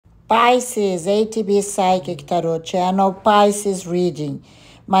Pisces, ATB Psychic Tarot Channel, Pisces reading.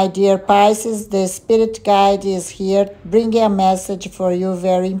 My dear Pisces, the spirit guide is here bringing a message for you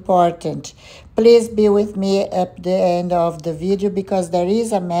very important. Please be with me at the end of the video because there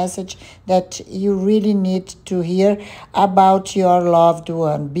is a message that you really need to hear about your loved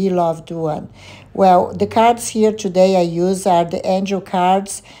one, beloved one. Well, the cards here today I use are the angel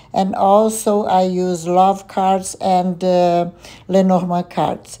cards, and also I use love cards and Lenormand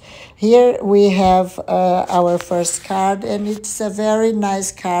cards. Here we have our first card, and it's a very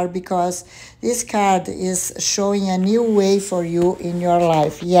nice card because this card is showing a new way for you in your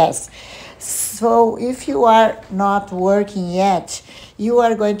life. Yes. So if you are not working yet, you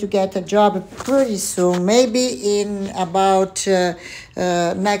are going to get a job pretty soon, maybe in about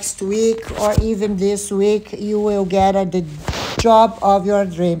next week or even this week. You will get the job of your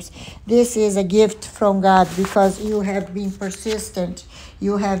dreams. This is a gift from God because you have been persistent,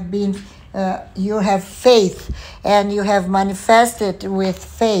 you have faith, and you have manifested with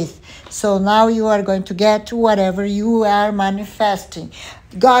faith. So now you are going to get whatever you are manifesting.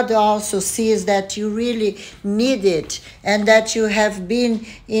 God also sees that you really need it and that you have been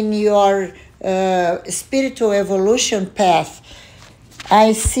in your spiritual evolution path.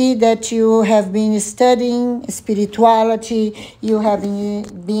 I see that you have been studying spirituality, you have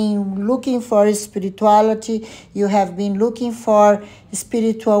been looking for spirituality, you have been looking for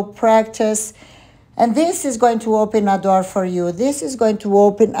spiritual practice. And this is going to open a door for you. This is going to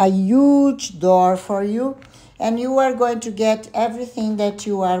open a huge door for you. And you are going to get everything that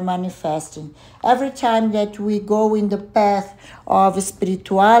you are manifesting. Every time that we go in the path of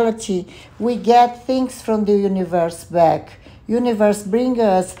spirituality, we get things from the universe back. Universe bring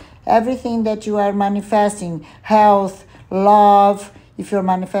us everything that you are manifesting. Health, love, if you're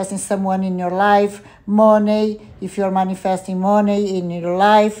manifesting someone in your life, money, if you're manifesting money in your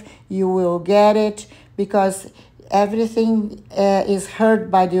life, you will get it because everything is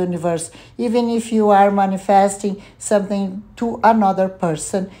heard by the universe. Even if you are manifesting something to another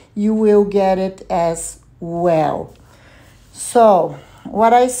person, you will get it as well. So,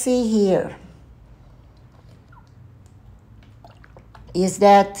 what I see here is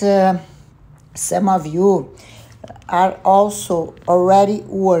that some of you are also already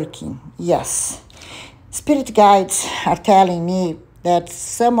working. Yes. Spirit guides are telling me that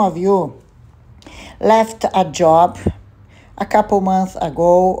some of you left a job a couple months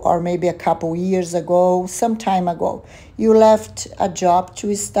ago or maybe a couple years ago, some time ago. You left a job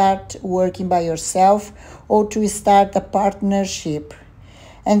to start working by yourself or to start a partnership.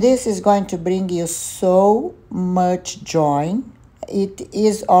 And this is going to bring you so much joy. It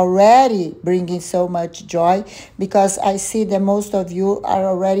is already bringing so much joy because I see that most of you are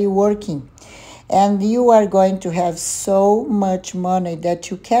already working. And you are going to have so much money that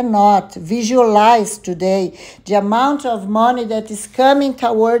you cannot visualize today the amount of money that is coming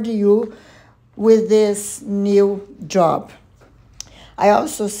toward you with this new job. I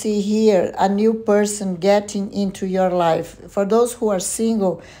also see here a new person getting into your life. For those who are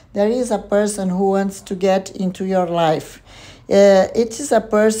single, there is a person who wants to get into your life. It is a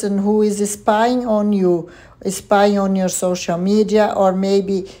person who is spying on you, spying on your social media, or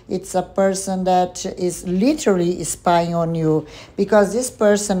maybe it's a person that is literally spying on you because this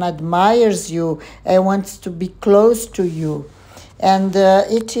person admires you and wants to be close to you. And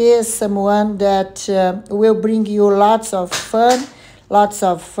it is someone that will bring you lots of fun, lots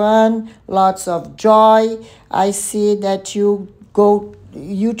of joy. I see that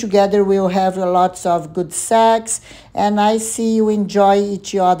you together will have lots of good sex, and I see you enjoy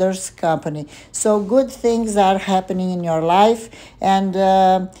each other's company. So good things are happening in your life,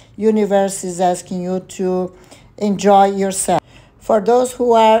 and universe is asking you to enjoy yourself. For those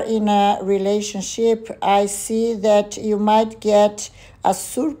who are in a relationship, I see that you might get a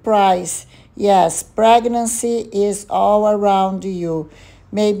surprise. Yes, pregnancy is all around you.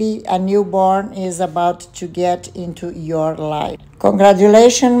 Maybe a newborn is about to get into your life.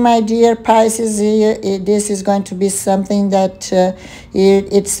 Congratulations, my dear Pisces. This is going to be something that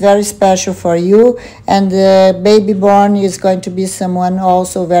it's very special for you. And the baby born is going to be someone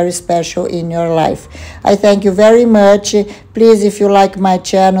also very special in your life. I thank you very much. Please, if you like my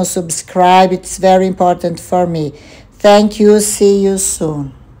channel, subscribe. It's very important for me. Thank you. See you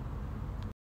soon.